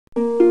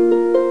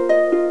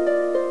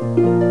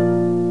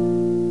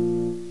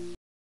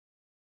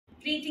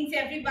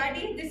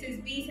everybody, this is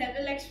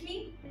Selva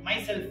Lakshmi.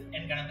 Myself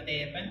and Ganapathy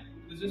Iyyappan.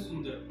 This is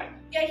Sundar.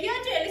 We are here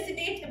to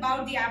elucidate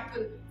about the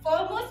Apple.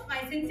 Foremost,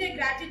 my sincere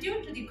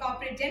gratitude to the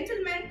corporate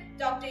gentleman,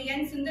 Dr.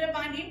 Sundar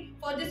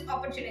for this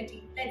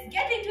opportunity. Let's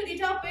get into the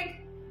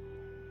topic.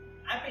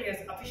 Apple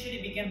has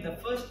officially become the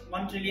first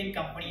 1 trillion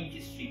company in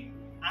history.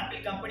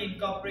 Apple Company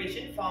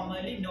Incorporation,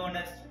 formerly known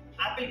as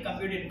Apple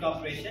Computer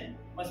Incorporation,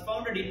 was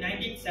founded in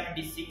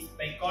 1976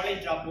 by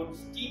college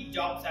dropouts Steve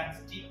Jobs and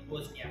Steve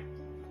Wozniak.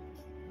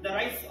 The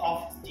rise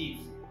of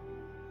Steve's.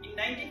 In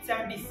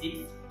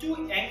 1976,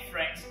 two young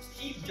friends,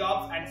 Steve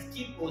Jobs and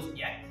Steve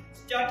Wozniak,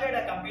 started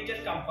a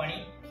computer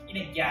company in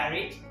a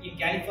garage in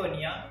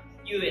California,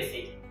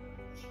 USA.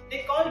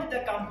 They called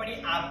the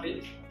company Apple,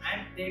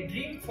 and they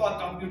dreamed for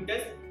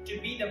computers to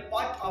be the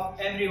part of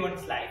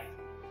everyone's life.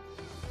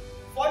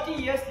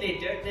 40 years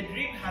later, the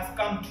dream has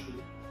come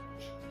true.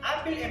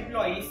 Apple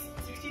employs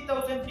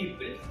 60,000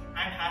 people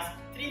and has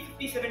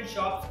 357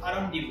 shops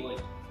around the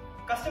world.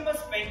 Customers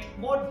spend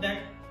more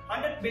than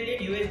 $100 billion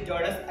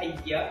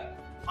a year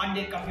on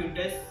their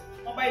computers,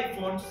 mobile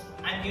phones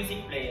and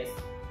music players.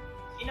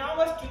 In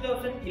August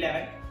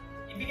 2011,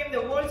 it became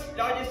the world's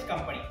largest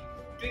company.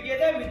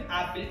 Together with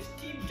Apple,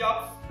 Steve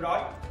Jobs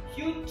brought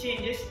huge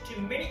changes to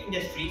many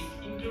industries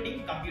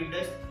including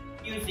computers,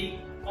 music,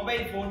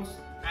 mobile phones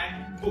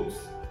and books.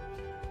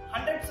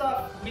 Hundreds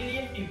of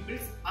million people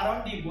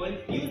around the world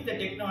use the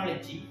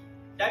technology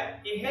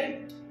that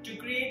helped to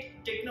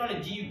create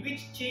technology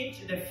which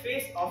changed the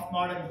face of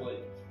modern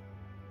world.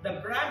 The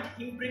brand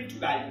imprint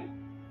value.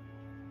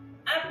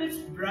 Apple's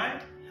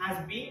brand has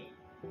been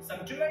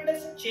some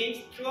tremendous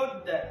change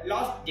throughout the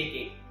last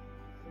decade,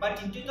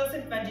 but in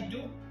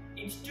 2022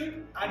 it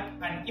stood at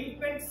an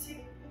impressive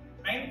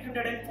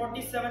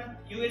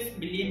 $947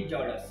 million.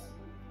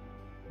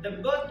 The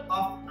birth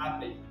of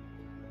Apple.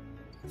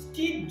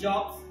 Steve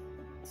Jobs,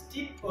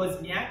 Steve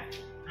Wozniak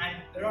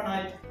and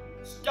Ronald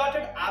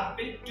started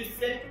Apple to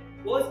sell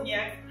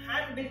Wozniak's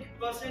hand-built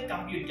personal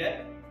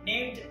computer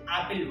named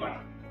Apple I.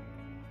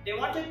 They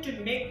wanted to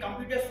make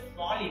computers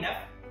small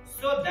enough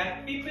so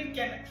that people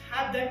can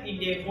have them in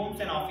their homes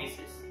and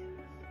offices.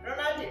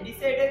 Ronald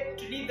decided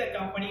to leave the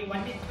company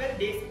only 12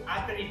 days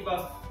after it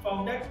was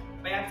founded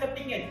by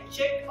accepting a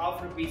check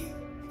of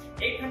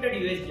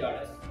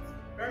 $800.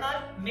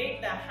 Ronald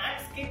made the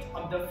hand sketch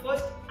of the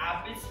first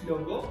Apple's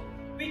logo,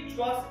 which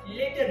was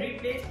later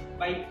replaced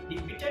by the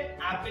bitter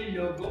Apple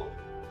logo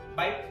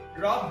by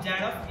Rob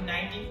Janoff in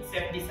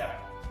 1977.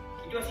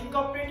 It was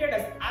incorporated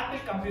as Apple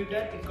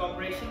Computer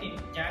Incorporation in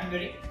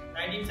January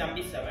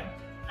 1977,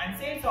 and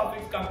sales of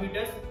its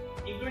computers,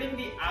 including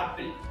the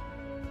Apple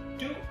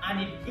II,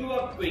 and it grew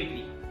up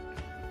quickly.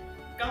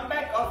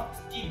 Comeback of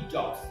Steve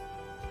Jobs.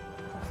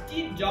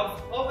 Steve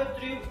Jobs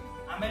overthrew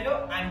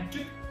Amelo and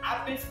took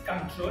Apple's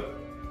control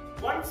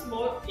once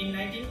more in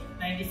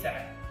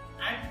 1997,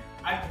 and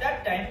at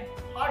that time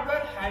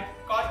hardware had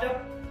caught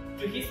up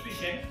to his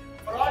vision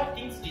for all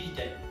things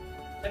digital.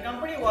 The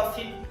company was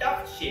in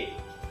tough shape.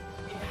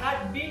 It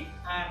had built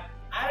an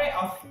array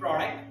of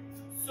products,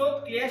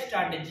 so clear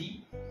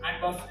strategy,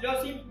 and was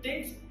losing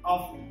tens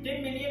of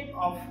 $10 million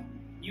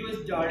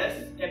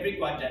every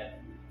quarter.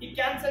 It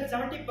cancelled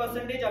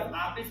 70% of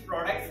Apple's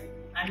products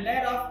and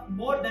laid off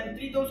more than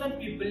 3,000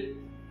 people,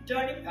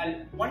 turning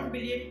a $1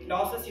 billion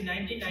losses in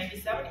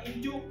 1997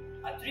 into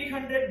a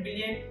 $300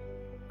 billion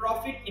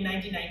profit in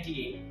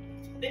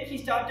 1998. Then he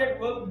started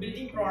work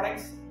building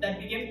products that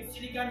became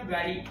Silicon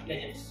Valley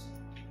legends.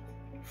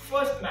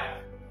 First Mac.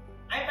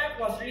 iMac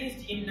was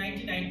released in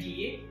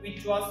 1998,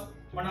 which was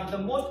one of the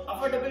most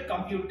affordable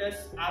computers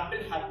Apple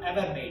had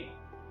ever made.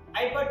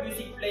 iPod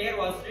music player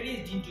was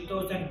released in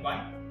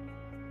 2001.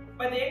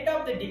 By the end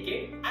of the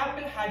decade,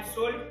 Apple had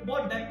sold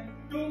more than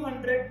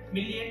 200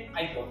 million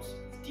iPhones.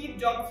 Steve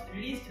Jobs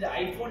released the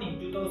iPhone in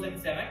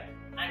 2007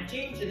 and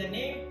changed the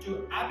name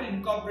to Apple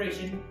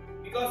Incorporation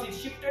because it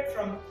shifted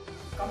from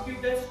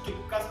computers to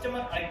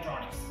consumer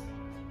electronics.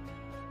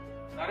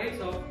 Rise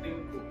of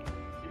Tim Cook.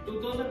 In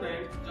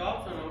 2009,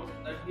 Jobs announced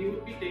that he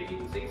would be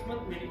taking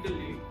 6-month medical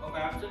leave of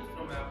absence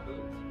from Apple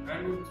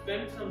and would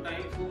spend some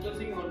time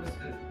focusing on his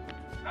health.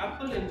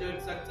 Apple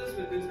enjoyed success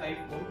with his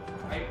iPhone,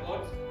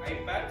 iPods,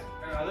 iPads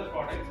and other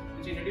products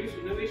which introduced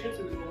innovations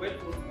in the mobile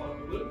phones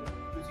portable,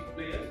 music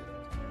players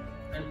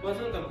and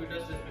personal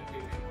computers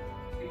respectively.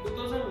 In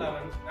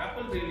 2011,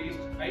 Apple released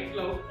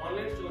iCloud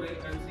online storage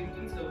and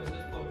syncing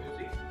services for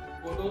music,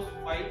 photos,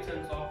 files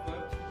and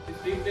software,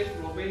 which replaced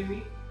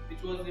MobileMe,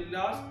 which was the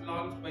last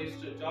launched by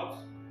Jobs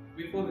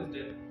before his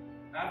death.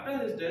 After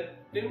his death,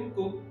 Tim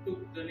Cook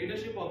took the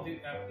leadership of the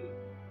Apple.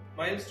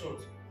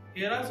 Milestones.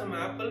 Here are some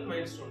Apple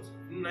milestones.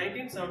 In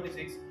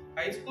 1976,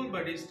 high school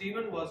buddies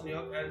Stephen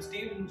Wozniak and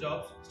Steve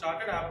Jobs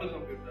started Apple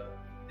Computer.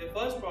 Their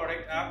first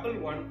product,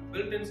 Apple I,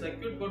 built in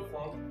circuit board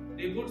form,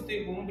 debuts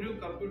the Homebrew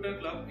Computer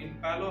Club in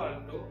Palo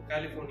Alto,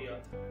 California,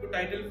 to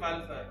title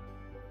Falfare.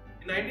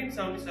 In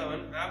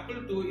 1977, Apple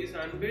II is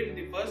unveiled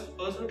the first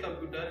personal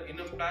computer in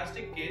a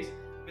plastic case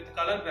with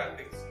color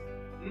graphics.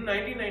 In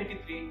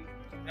 1993,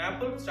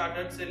 Apple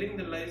started selling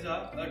the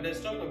Lisa, a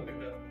desktop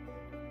computer.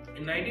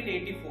 In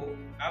 1984,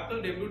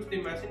 Apple debuts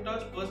the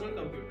Macintosh personal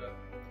computer.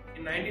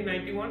 In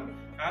 1991,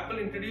 Apple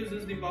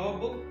introduces the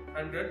PowerBook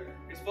 100,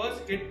 its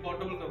first hit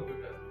portable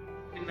computer.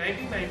 In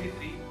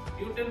 1993,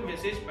 Newton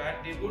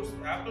MessagePad debuts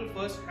Apple's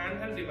first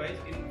handheld device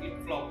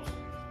it flops.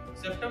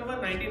 September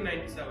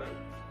 1997,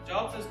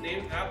 Jobs is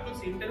named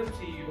Apple's interim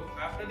CEO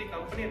after the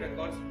company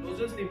records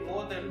closes the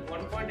more than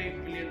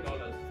 $1.8 billion.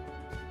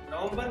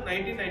 November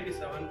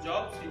 1997,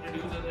 Jobs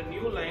introduces a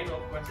new line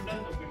of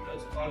Macintosh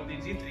computers called the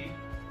G3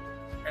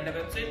 and a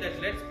website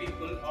that lets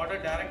people order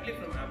directly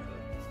from Apple.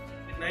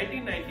 In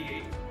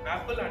 1998,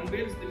 Apple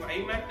unveils the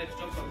iMac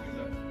desktop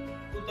computer.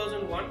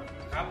 2001,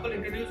 Apple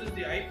introduces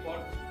the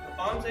iPod, a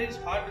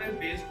palm-sized hard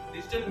drive-based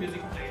digital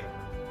music player.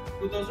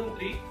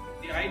 2003,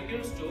 the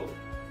iTunes Store.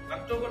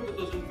 October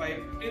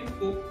 2005, Tim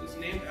Cook is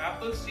named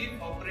Apple's Chief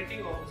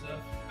Operating Officer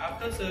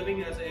after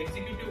serving as the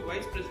Executive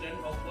Vice President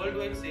of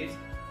Worldwide Sales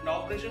and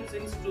Operations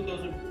since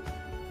 2002.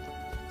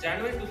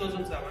 January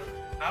 2007,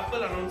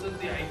 Apple announces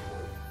the iPhone.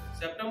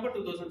 September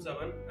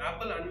 2007,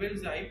 Apple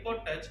unveils the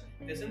iPod Touch,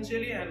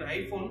 essentially an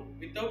iPhone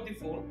without the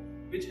phone,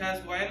 which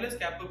has wireless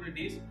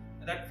capabilities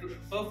that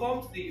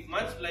performs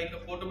much like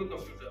a portable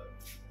computer.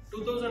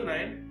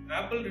 2009,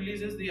 Apple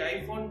releases the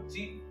iPhone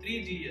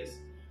 3GS.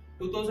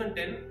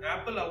 2010,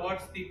 Apple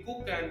awards the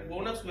Cook and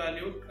bonus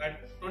valued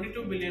at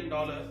 $22 billion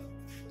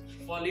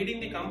for leading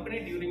the company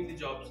during the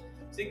Jobs'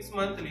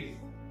 6-month lead,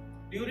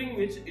 during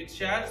which its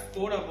shares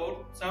scored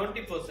about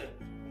 70%.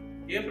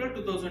 April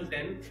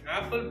 2010,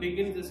 Apple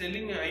begins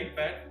selling an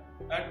iPad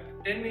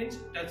at 10-inch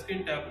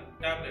touchscreen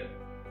tablet.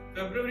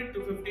 February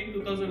 15,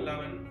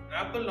 2011,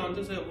 Apple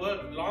launches a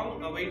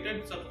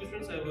long-awaited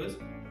subscription service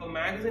for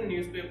magazine,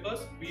 newspapers,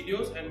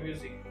 videos, and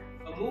music,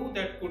 a move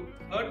that could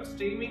hurt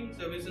streaming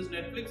services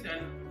Netflix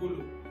and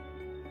Hulu.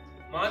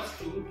 March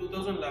 2,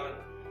 2011,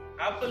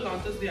 Apple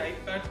launches the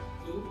iPad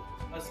 2,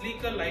 a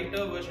sleeker,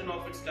 lighter version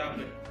of its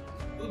tablet.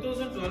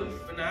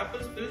 2012, when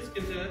Apple's Phil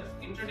Skinner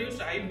introduced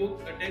iBook,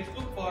 a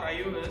textbook for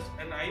iOS,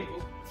 and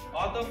iBook,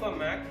 author for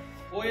Mac,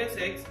 OS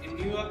X in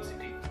New York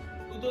City.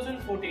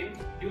 2014,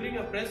 during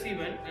a press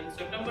event on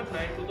September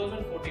 9,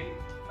 2014,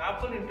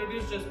 Apple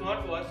introduced a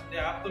smartwatch, the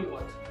Apple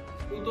Watch.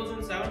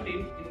 2017,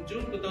 in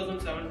June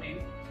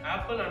 2017,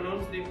 Apple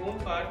announced the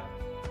HomePod,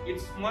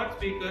 its smart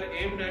speaker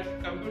aimed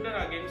at computer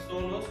against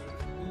Sonos,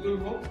 Google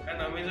Home,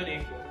 and Amazon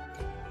Echo.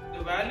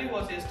 The value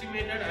was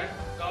estimated at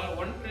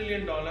 $1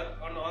 trillion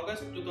on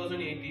August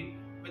 2018,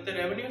 with the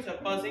revenue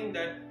surpassing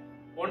that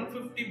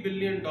 $150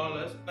 billion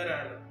per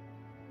annum.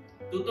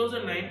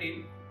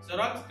 2019,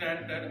 Xerox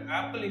granted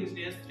Apple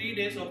engineers 3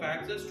 days of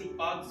access to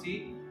Park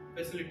C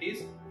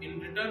facilities in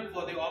return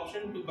for the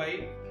option to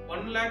buy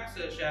 1 lakh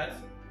shares,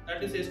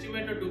 that is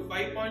estimated to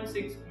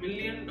 $5.6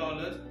 million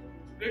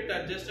split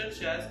adjusted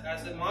shares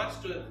as of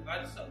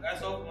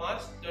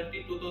March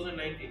 30,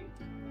 2019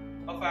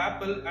 of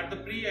Apple at the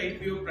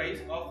pre-IPO price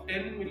of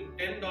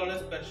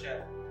 $10 per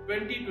share.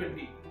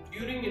 2020,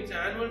 during its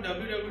annual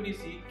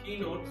WWDC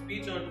keynote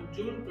speech on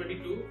June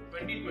 22,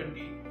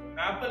 2020,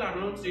 Apple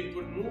announced it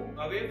would move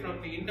away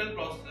from the Intel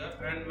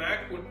processor and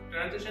Mac would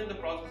transition the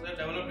processor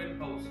developed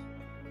in-house.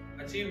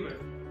 Achievement.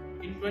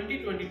 In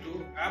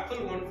 2022,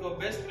 Apple won for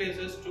Best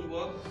Places to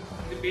Work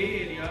in the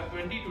Bay Area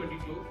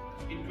 2022.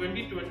 In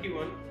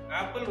 2021,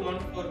 Apple won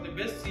for the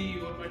Best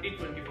CEO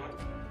 2021,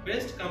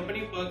 Best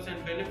Company Perks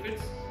and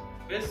Benefits,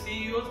 Best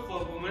CEOs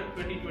for Women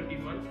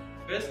 2021,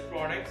 Best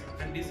Products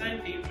and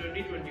Design Team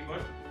 2021,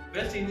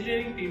 Best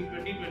Engineering Team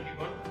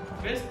 2021,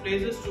 Best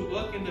Places to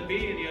Work in the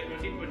Bay Area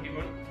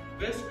 2021,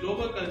 Best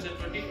Global Culture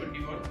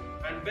 2021,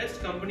 and Best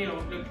Company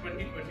Outlook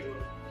 2021.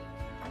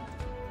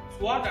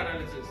 SWOT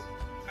Analysis.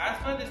 As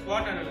per the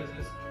SWOT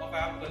analysis of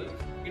Apple,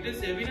 it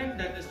is evident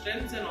that the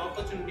strengths and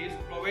opportunities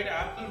provide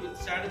Apple with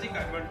strategic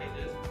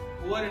advantages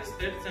over its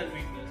threats and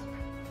weaknesses,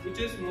 which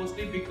is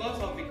mostly because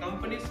of the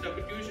company's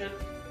reputation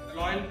and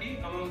loyalty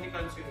among the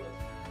consumers.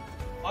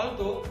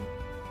 Although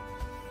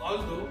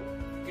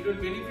it will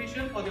be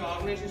beneficial for the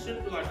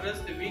organization to address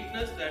the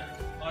weaknesses that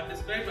are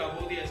described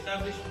above, the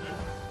establishment,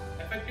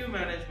 effective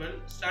management,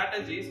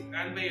 strategies,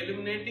 and by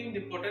eliminating the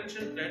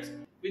potential threats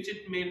which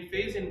it may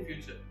face in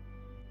future.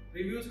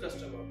 Reviews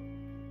customer.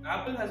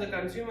 Apple has a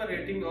consumer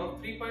rating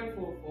of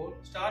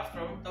 3.44 stars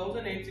from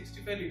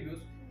 1,865 reviews,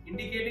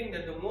 indicating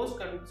that the most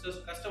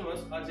customers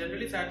are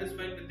generally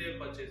satisfied with their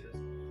purchases.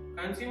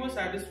 Consumers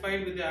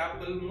satisfied with the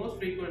Apple most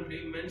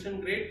frequently mention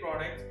great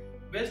products,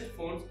 best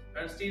phones,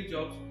 and Steve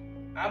Jobs.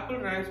 Apple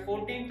ranks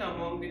 14th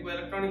among the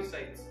electronic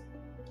sites.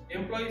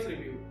 Employees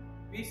review.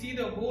 We see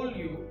the whole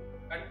you.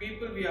 At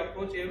people, we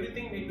approach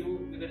everything we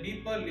do with a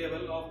deeper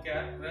level of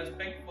care and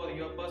respect for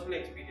your personal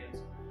experience.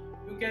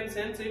 You can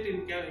sense it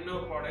in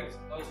our products,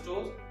 our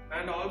stores,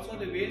 and also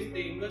the ways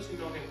they invest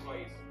in our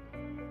employees.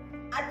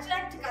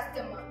 Attract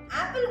customer.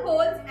 Apple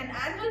holds an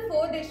annual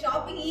 4-day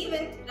shopping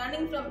event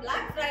running from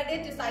Black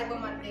Friday to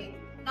Cyber Monday,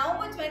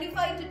 November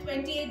 25 to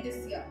 28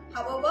 this year.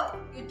 However,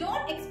 you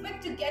don't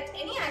expect to get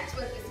any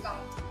actual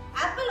discount.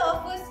 Apple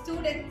offers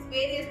students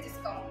various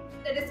discounts.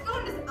 The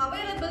discount is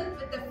available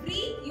with the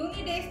free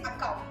UniDays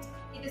account.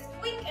 It is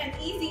quick and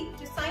easy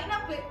to sign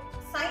up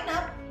sign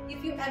up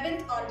if you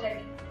haven't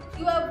already.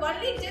 You have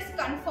only just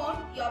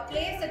confirmed your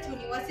place at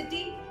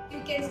university,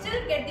 you can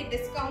still get the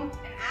discount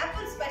and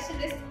Apple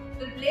specialist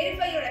will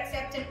verify your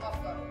acceptance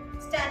offer.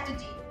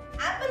 Strategy.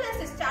 Apple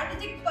has a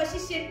strategic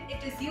position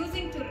it is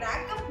using to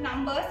rack up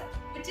numbers,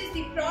 which is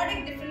the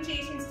product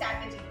differentiation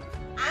strategy.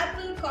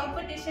 Apple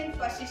competition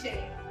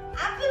positioning.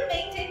 Apple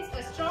maintains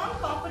a strong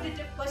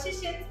competitive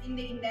position in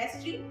the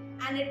industry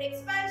and its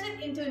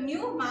expansion into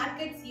new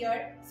markets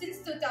here since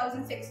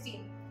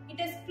 2016. It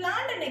has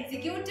planned and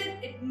executed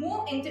its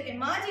move into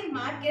emerging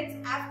markets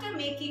after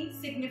making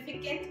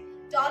significant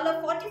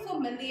 $44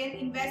 million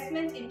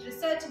investment in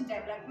research and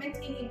development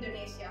in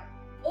Indonesia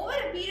over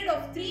a period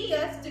of 3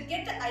 years to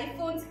get the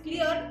iPhones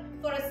cleared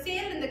for a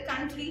sale in the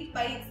country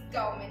by its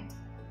government.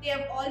 They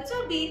have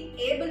also been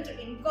able to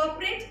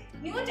incorporate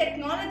new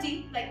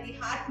technology like the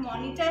heart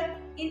monitor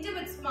into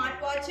its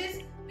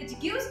smartwatches, which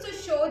gives to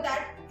show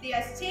that they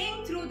are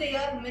staying true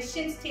their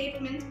mission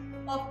statement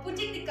of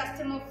putting the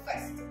customer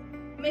first.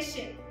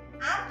 Mission.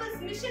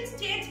 Apple's mission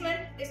statement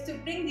is to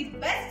bring the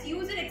best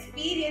user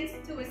experience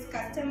to its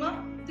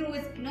customer through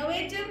its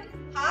innovative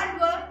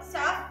hardware,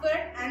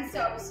 software and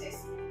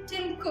services.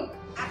 Tim Cook,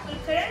 Apple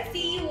current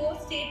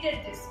CEO,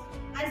 stated this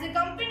as the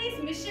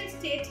company's mission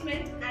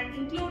statement and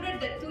included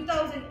the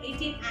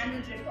 2018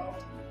 annual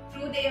report.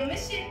 Through their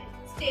mission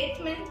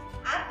statement,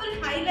 Apple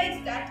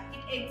highlights that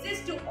it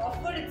exists to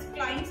offer its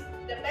clients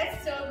the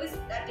best service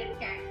that it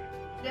can.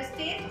 The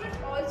statement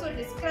also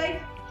describes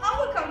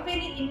how a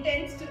company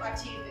intends to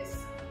achieve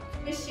this.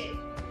 Mission.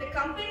 The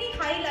company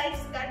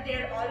highlights that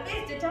they are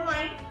always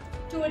determined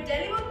to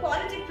deliver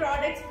quality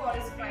products for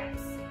its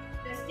clients.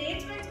 The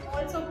statement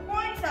also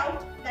points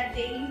out that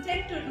they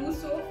intend to do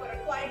so for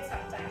quite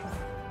some time.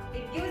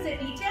 It gives a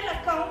detailed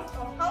account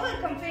of how a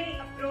company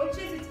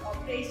approaches its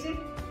operation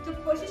to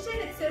position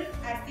itself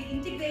as the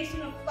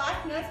integration of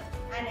partners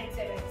and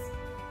excellence.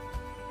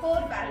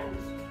 Core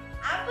values.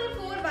 Apple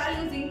core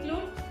values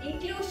include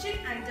inclusion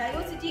and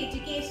diversity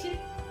education,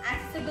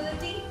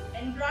 accessibility,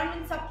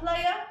 environment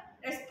supplier,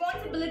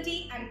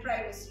 responsibility and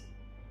privacy.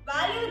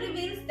 Value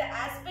reveals the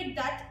aspect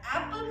that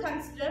Apple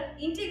considers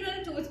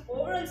integral to its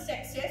overall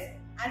success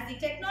as the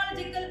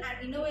technological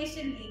and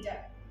innovation leader.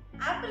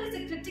 Apple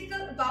is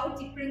critical about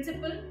the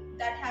principle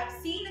that have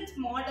seen its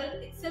model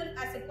itself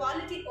as a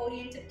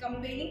quality-oriented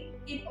company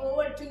in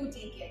over 2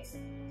 decades.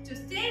 To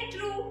stay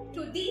true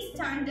to these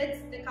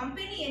standards, the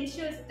company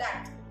ensures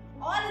that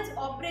all its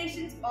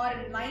operations are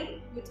in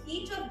line with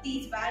each of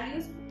these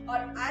values or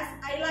as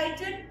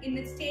highlighted in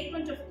its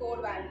statement of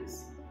core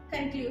values.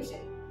 Conclusion.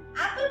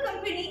 Apple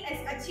company has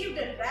achieved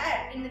a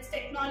rare in its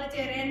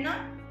technology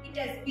arena. It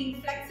has been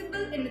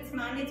flexible in its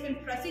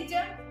management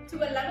procedure to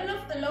a level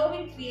of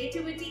allowing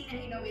creativity and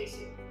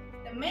innovation.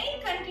 The main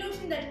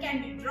conclusion that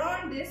can be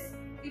drawn is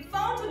we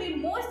found to be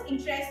most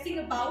interesting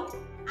about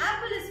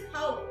Apple is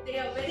how they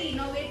are very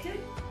innovative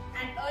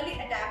and early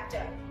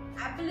adapter.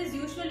 Apple is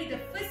usually the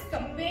first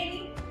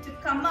company to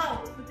come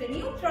out with a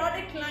new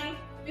product line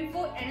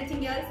before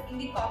anything else in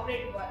the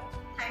corporate world.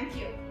 Thank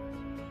you.